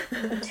like 2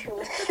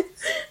 minutes.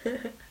 I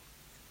think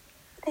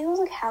it was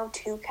like how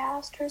to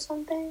cast or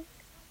something.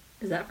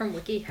 Is that from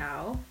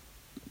WikiHow?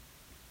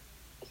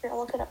 Here, I'll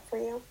look it up for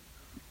you.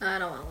 I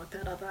don't want to look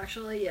that up,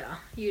 actually. Yeah,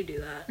 you do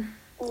that.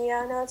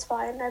 Yeah, no, it's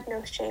fine. I have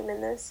no shame in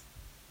this.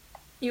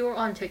 You were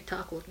on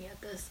TikTok looking at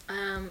this.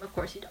 Of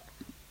course you don't.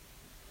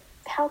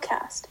 How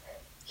cast.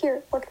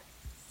 Here, look.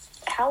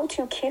 How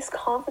to kiss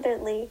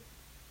confidently.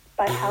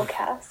 By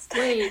Howcast.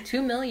 Wait,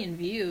 2 million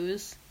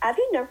views. Have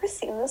you never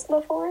seen this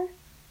before?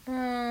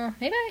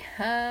 Maybe I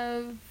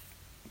have,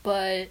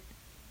 but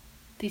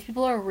these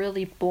people are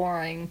really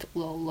boring to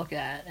look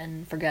at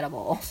and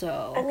forgettable,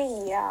 so... I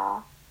mean,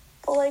 yeah.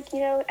 But, like, you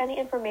know, any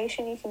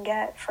information you can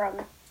get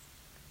from...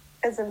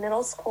 As a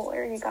middle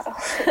schooler, you gotta...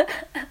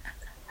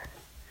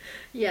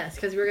 Yes,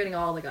 because we were getting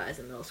all the guys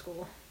in middle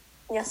school.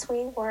 Yes,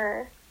 we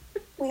were.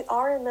 We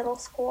are in middle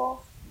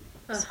school.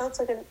 So it's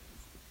like an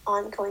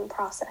ongoing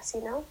process,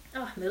 you know?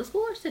 Oh, middle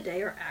schoolers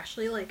today are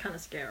actually, like, kind of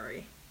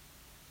scary.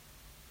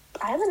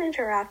 I haven't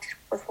interacted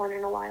with one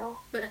in a while.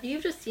 But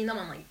you've just seen them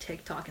on, like,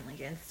 TikTok and, like,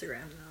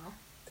 Instagram, though.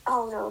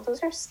 Oh, no,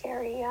 those are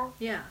scary, yeah.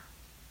 Yeah.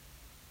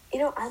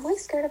 You know, I'm, like,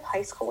 scared of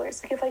high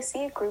schoolers. Like, if I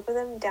see a group of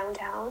them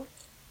downtown,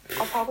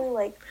 I'll probably,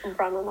 like,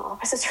 run in the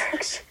opposite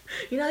direction.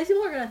 You know, these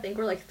people are gonna think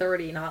we're, like,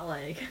 30, not,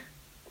 like...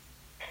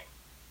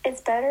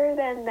 It's better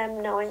than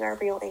them knowing our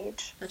real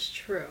age. That's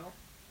true.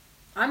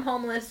 I'm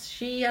homeless,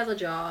 she has a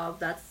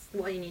job, that's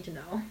what you need to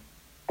know.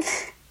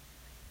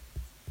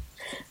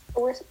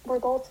 We're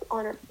both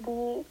on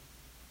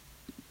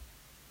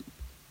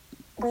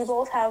we're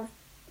both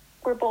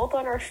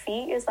on our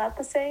feet, is that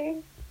the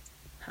saying?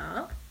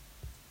 Huh?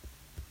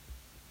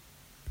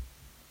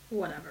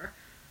 Whatever.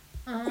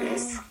 I don't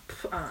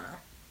know.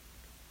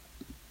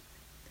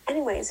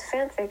 Anyways,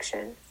 fan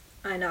fiction.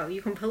 I know,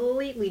 you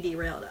completely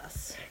derailed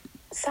us.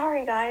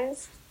 Sorry,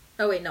 guys.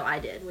 Oh wait, no, I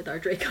did, with our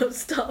Draco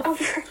stuff. Oh,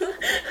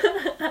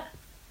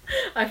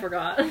 I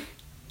forgot.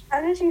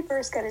 how did you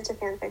first get into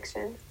fan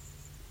fiction?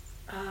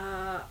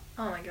 Oh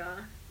my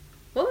god.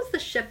 What was the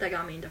ship that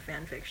got me into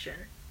fanfiction?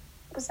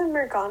 Was it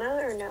Morgana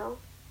or no?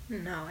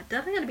 No, it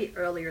definitely had to be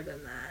earlier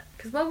than that.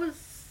 Because what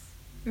was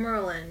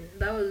Merlin?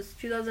 That was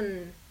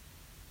 2012?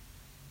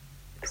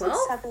 It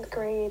was 7th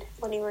grade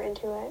when you were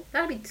into it.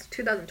 That would be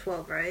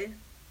 2012, right?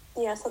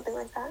 Yeah, something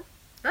like that.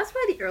 That's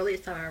probably the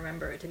earliest time I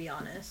remember it, to be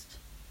honest.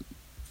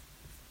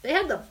 They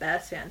had the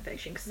best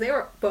fanfiction, because they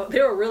were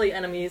really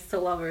enemies to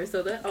lovers,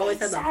 so they always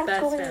had the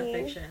best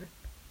fanfiction.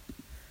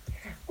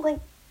 Like,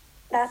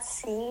 that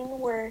scene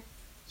where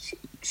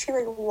she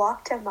like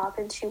locked him up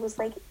and she was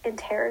like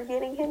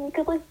interrogating him, you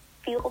could like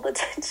feel the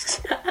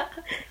tension.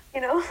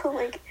 You know,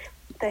 like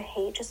the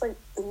hate just like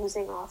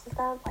oozing off of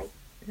them. Like,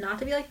 not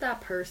to be like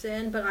that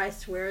person, but I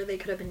swear they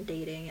could have been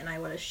dating and I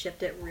would have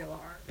shipped it real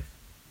hard.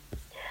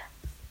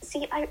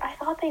 See, I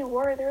thought they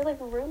were. There were like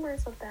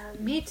rumors of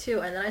them. Me too,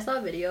 and then I saw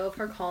a video of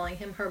her calling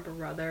him her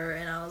brother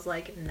and I was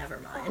like, never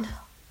mind.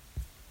 Oh,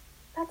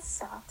 that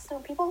sucks. No,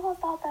 people have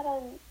thought that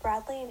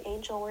Bradley and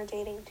Angel were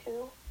dating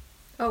too.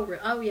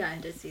 Oh yeah, I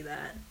did see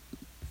that.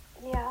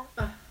 Yeah.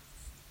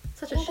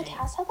 Such a shame. The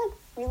cast had like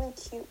really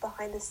cute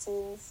behind the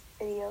scenes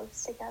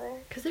videos together.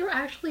 Because they were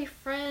actually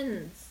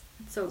friends.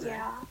 It's so good.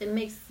 Yeah. It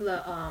makes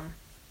the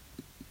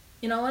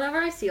you know, whenever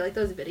I see like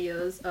those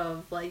videos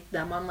of like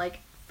them on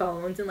like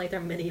phones and like their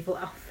medieval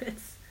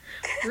outfits,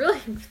 it really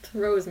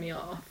throws me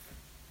off.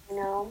 You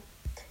know,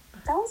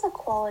 that was a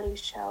quality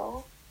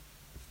show.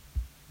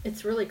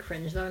 It's really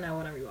cringe though, and I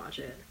want to rewatch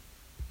it.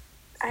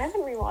 I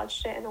haven't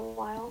rewatched it in a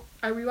while.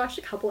 I rewatched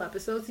a couple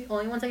episodes. The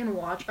only ones I can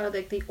watch are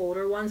like the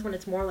older ones when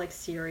it's more like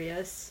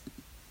serious.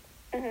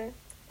 Mhm.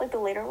 Like the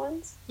later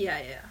ones?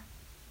 Yeah.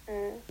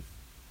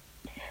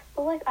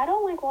 But like, I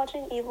don't like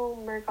watching evil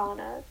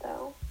Morgana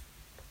though.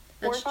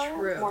 That's Morgana?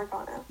 true.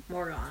 Morgana.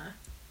 Morgana.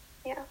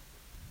 Yeah.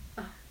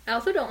 I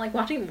also don't like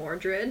watching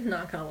Mordred,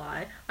 not gonna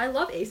lie. I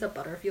love Asa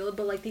Butterfield,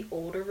 but like the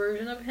older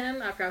version of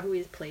him, I forgot who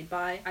he's played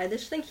by, I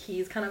just think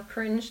he's kind of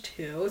cringe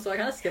too, so I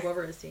kind of skip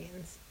over his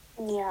scenes.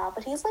 Yeah,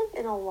 but he's like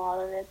in a lot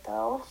of it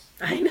though.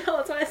 I know,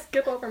 that's why I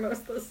skip over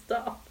most of the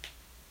stuff.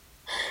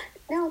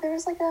 No, there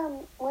was like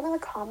one of the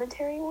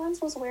commentary ones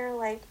was where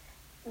like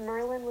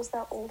Merlin was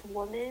that old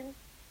woman.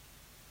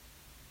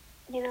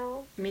 You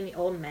know? You mean the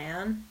old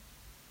man?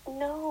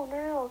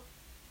 No.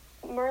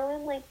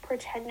 Merlin like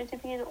pretended to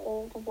be an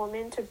old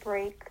woman to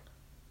break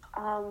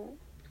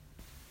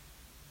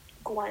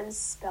Gwen's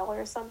spell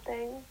or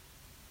something.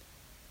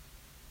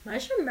 Am I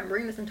just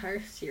remembering this entire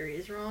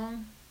series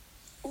wrong?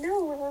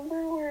 No,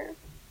 remember where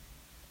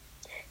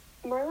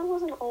Merlin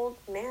was an old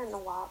man a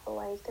lot, but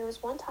like there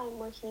was one time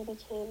where he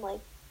became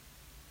like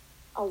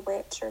a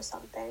witch or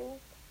something.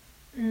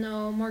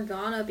 No,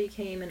 Morgana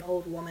became an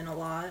old woman a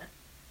lot.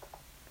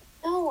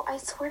 No, I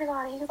swear to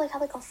God, he like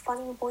had like a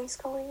funny voice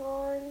going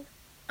on.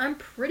 I'm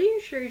pretty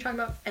sure you're talking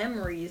about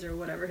Emery's or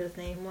whatever his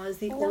name was,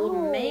 the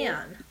old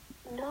man.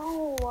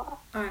 No.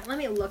 Alright, let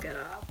me look it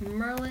up.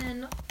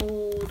 Merlin,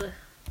 old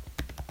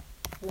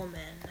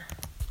woman.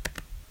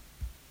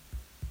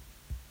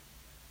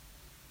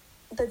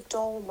 The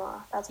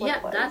Dolma, that's what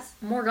it was. Yeah, that's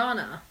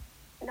Morgana.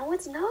 No,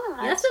 it's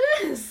not. Yes,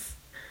 it is.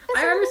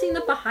 I remember seeing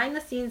the behind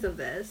the scenes of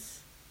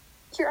this.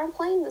 Here, I'm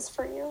playing this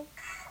for you.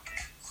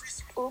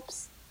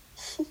 Oops.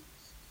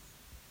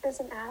 There's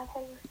an ad.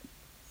 Hang on.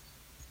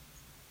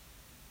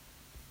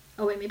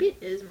 Oh wait, maybe it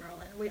is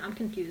Merlin. Wait, I'm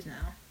confused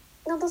now.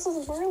 No, this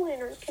is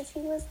Merlin, or because he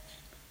was.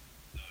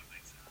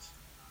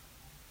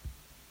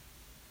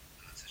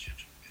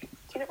 Do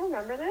you not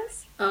remember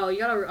this? Oh, you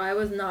gotta. I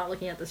was not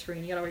looking at the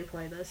screen. You gotta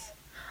replay this.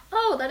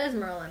 Oh, that is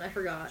Merlin. I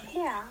forgot.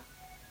 Yeah.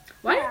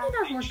 Why did they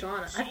have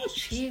Morgana? I thought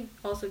she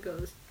also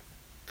goes.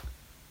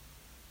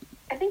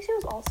 I think she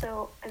was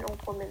also an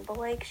old woman, but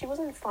like she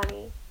wasn't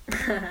funny.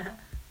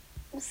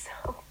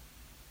 So.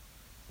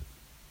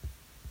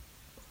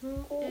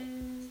 Who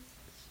is?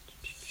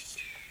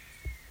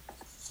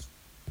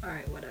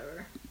 Alright,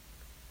 whatever.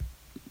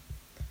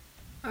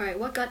 Alright,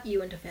 what got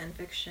you into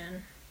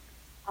fanfiction?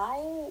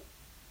 I'm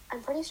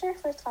pretty sure I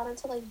first got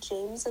into like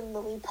James and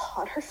Lily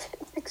Potter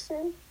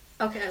fanfiction.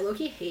 Okay, I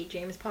low-key hate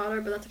James Potter,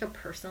 but that's like a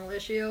personal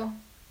issue.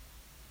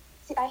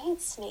 See, I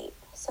hate Snape,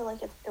 so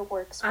like it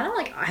works. I don't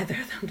like either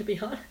of them, to be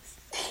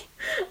honest.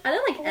 I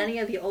don't like any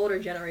of the older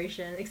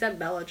generation, except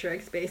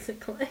Bellatrix,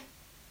 basically.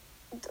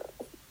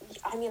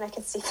 I mean, I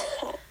can see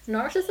that.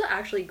 Narcissa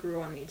actually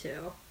grew on me,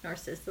 too.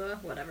 Narcissa,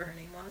 whatever her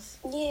name was.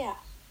 Yeah.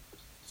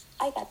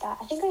 I get that.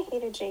 I think I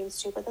hated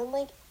James, too, but then,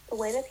 like, the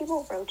way that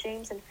people wrote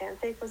James in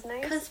fanfic was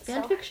nice. Because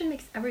fanfiction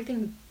makes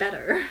everything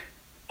better.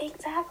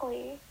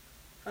 Exactly.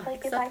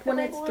 Like, except when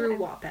it's through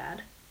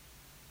Wattpad.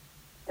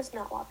 It's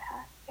not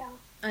Wattpad, yeah.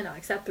 I know,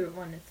 except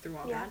when it's through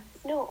Wattpad. Yeah.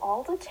 No,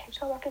 all the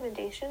TikTok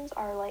recommendations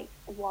are, like,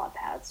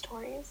 Wattpad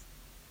stories.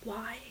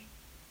 Why?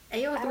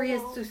 AO3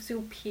 is the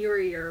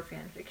superior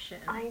fanfiction.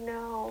 I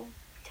know.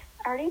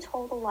 I already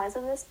told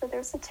Eliza this, but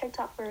there's a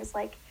TikTok where it's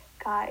like,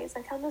 guys,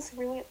 I found this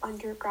really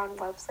underground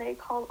website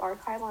called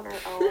Archive on Our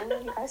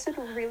Own. You guys should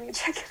really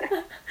check it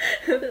out.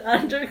 The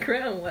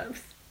underground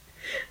website.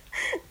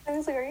 I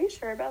was like, are you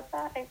sure about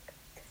that?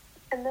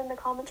 And then the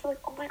comments were like,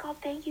 oh my god,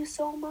 thank you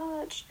so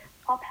much.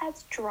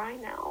 Wattpad's dry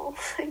now.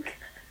 Like,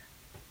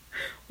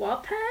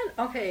 Wattpad?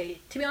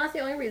 Okay, to be honest, the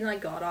only reason I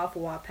got off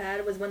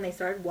Wattpad was when they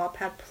started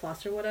Wattpad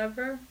Plus or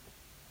whatever.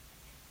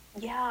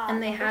 Yeah.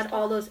 And they had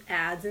all those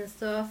ads and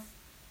stuff.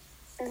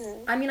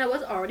 Mm-hmm. I mean, I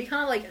was already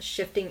kind of like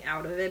shifting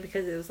out of it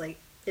because it was like,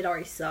 it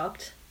already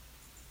sucked.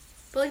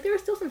 But like, there were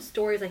still some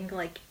stories I can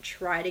like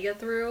try to get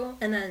through.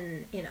 And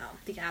then, you know,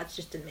 the ads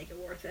just didn't make it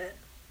worth it.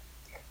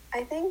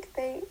 I think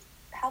they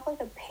have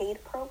like a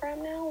paid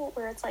program now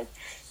where it's like,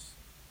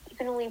 you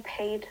can only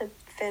pay to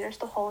finish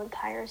the whole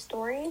entire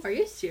story. Are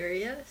you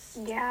serious?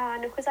 Yeah,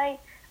 no, because I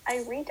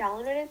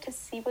re-downloaded it to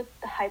see what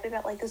the hype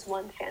about like this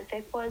one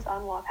fanfic was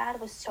on Wattpad.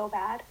 It was so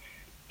bad.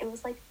 It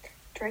was like,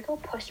 Draco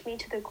pushed me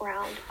to the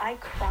ground. I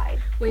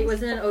cried. Wait,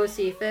 was it an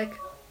OC fic?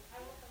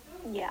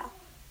 Yeah.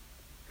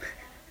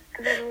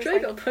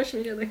 Draco pushed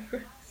me to the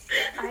ground.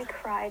 I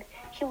cried.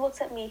 He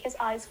looks at me, his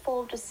eyes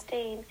full of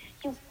disdain.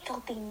 You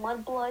filthy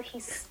mudblood, he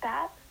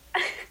spat.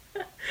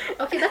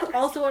 Okay, that's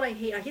also what I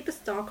hate. I hate the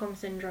Stockholm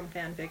Syndrome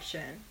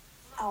fanfiction.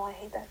 Oh, I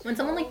hate that too. When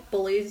someone like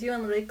bullies you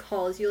and literally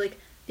calls you like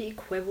the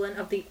equivalent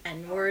of the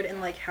N-word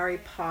in like Harry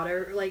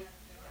Potter like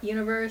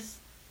universe,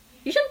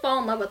 you should fall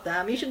in love with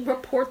them. You should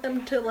report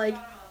them to like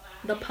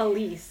the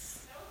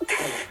police.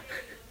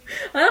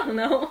 I don't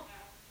know.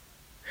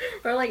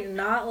 Or like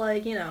not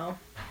like, you know,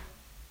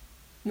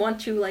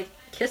 want to like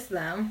kiss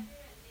them.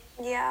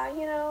 Yeah,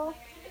 you know.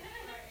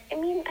 I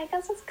mean, I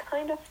guess it's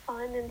kind of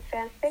fun in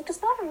fanfic.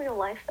 Just not in real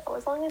life though.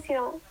 As long as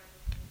you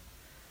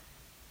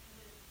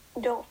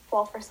don't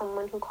fall for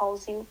someone who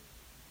calls you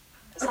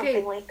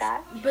something like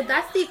that. But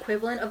that's the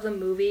equivalent of the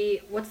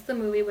movie. What's the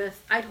movie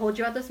with? I told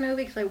you about this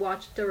movie because I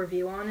watched a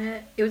review on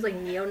it. It was like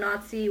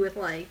neo-Nazi with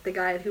like the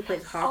guy who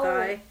plays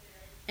Hawkeye,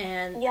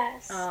 and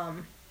yes,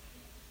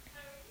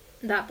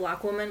 that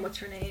black woman. What's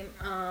her name?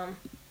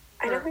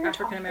 I know who Or you're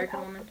African American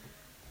talking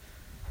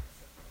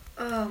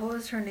woman. What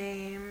was her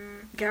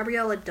name?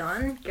 Gabrielle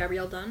Dunn?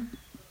 Gabrielle Dunn?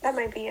 That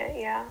might be it,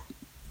 yeah.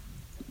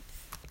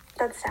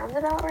 That sounds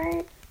about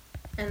right.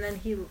 And then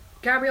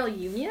Gabrielle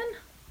Union?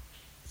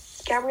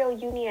 Gabrielle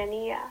Union,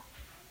 yeah.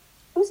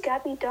 Who's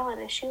Gabby Dunn?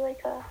 Is she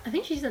like a... I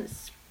think she's a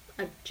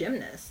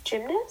gymnast.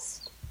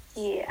 Gymnast?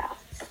 Yeah.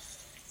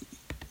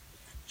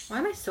 Why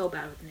am I so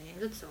bad with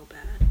names? It's so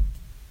bad.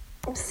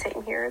 I'm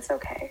sitting here, it's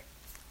okay.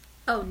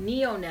 Oh,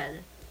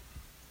 Neo-Ned.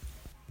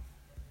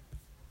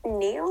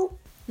 Neo?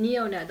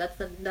 Neo-Ned,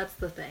 that's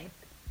the thing.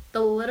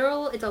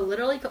 It's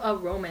literally a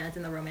romance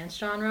in the romance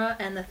genre,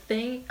 and the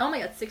thing, oh my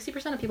god,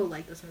 60% of people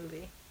like this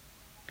movie.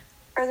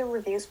 Are the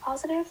reviews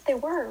positive? They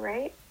were,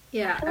 right?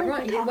 Yeah,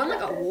 it won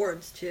like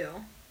awards too.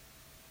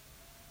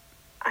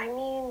 I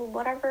mean,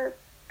 whatever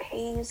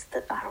pays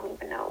I don't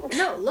even know.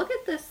 No, look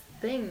at this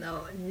thing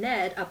though.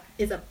 Ned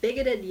is a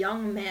bigoted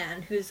young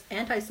man whose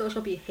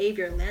antisocial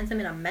behavior lands him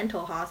in a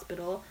mental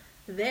hospital.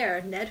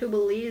 There, Ned, who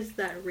believes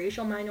that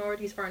racial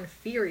minorities are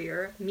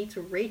inferior, meets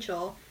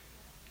Rachel,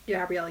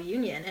 Gabrielle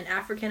Union, an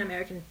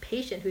African-American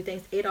patient who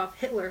thinks Adolf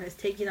Hitler has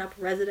taken up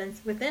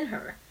residence within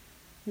her.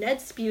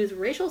 Ned spews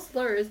racial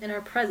slurs in her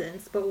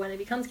presence, but when it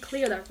becomes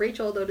clear that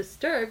Rachel, though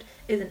disturbed,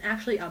 isn't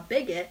actually a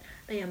bigot,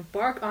 they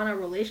embark on a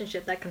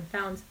relationship that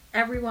confounds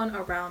everyone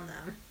around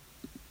them.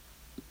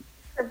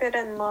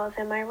 Forbidden love,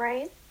 am I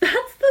right?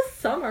 That's the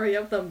summary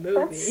of the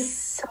movie. That's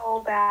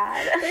so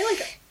bad.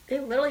 They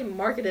literally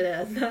marketed it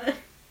as that.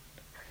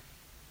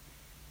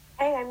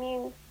 Hey, I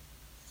mean,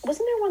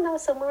 wasn't there one that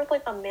was similar with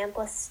like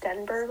Amanda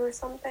Stenberg or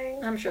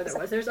something? I'm sure there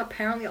was. There's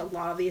apparently a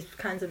lot of these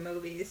kinds of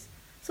movies.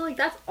 So, like,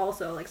 that's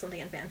also, like, something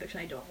in fanfiction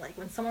I don't like.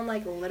 When someone,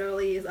 like,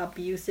 literally is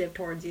abusive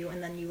towards you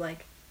and then you,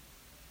 like,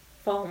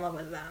 fall in love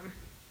with them.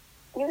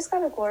 You just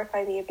gotta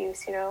glorify the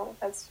abuse, you know?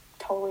 That's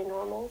totally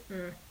normal.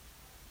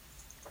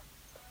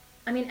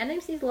 I mean,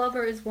 NMC's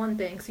lover is one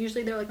thing, so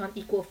usually they're, like, on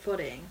equal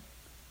footing.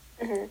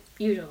 Mm-hmm.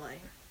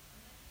 Usually.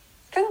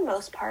 For the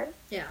most part.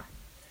 Yeah.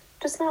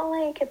 Just not,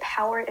 like, a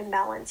power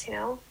imbalance, you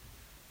know?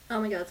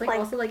 Oh my god, it's, like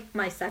also, like,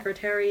 my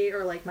secretary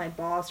or, like, my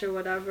boss or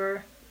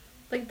whatever.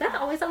 Like, that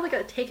always sounds like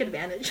a take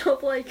advantage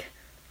of, like,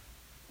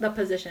 the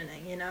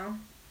positioning, you know?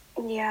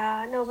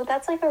 Yeah, no, but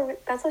that's, like,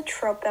 that's a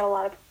trope that a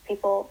lot of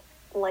people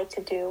like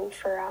to do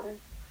for,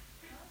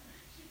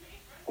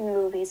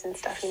 movies and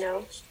stuff, you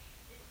know?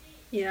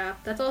 Yeah,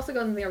 that's also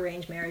goes in the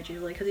arranged marriage,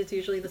 usually, because it's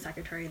usually the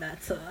secretary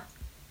that's,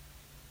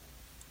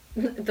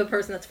 the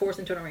person that's forced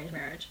into an arranged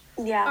marriage.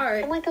 Yeah.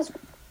 Alright. And, like, those...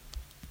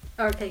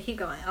 Okay, keep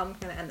going. I'm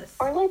gonna end this.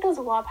 Or, like, those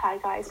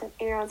Wattpad guys,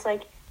 you know, it's,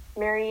 like,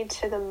 married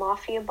to the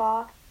mafia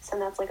boss, and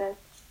that's, like, a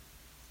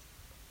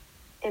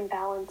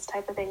imbalance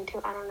type of thing, too.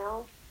 I don't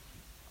know.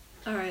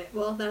 Alright,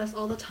 well, that is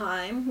all the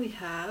time we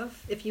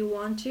have. If you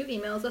want to,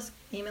 email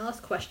us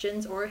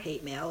questions or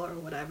hate mail or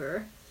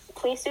whatever.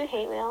 Please do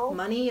hate mail.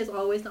 Money is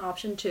always an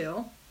option,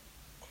 too.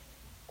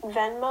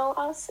 Venmo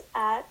us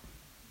at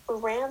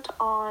Rant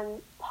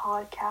On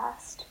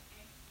Podcast.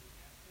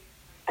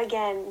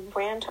 Again,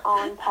 Rant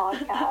On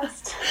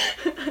Podcast.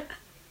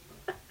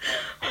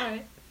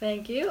 Alright,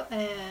 thank you,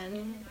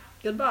 and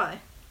goodbye.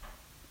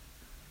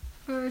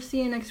 Or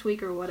see you next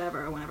week or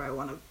whatever, whenever I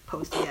want to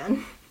post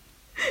again.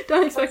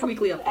 Don't expect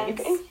weekly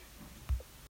updates.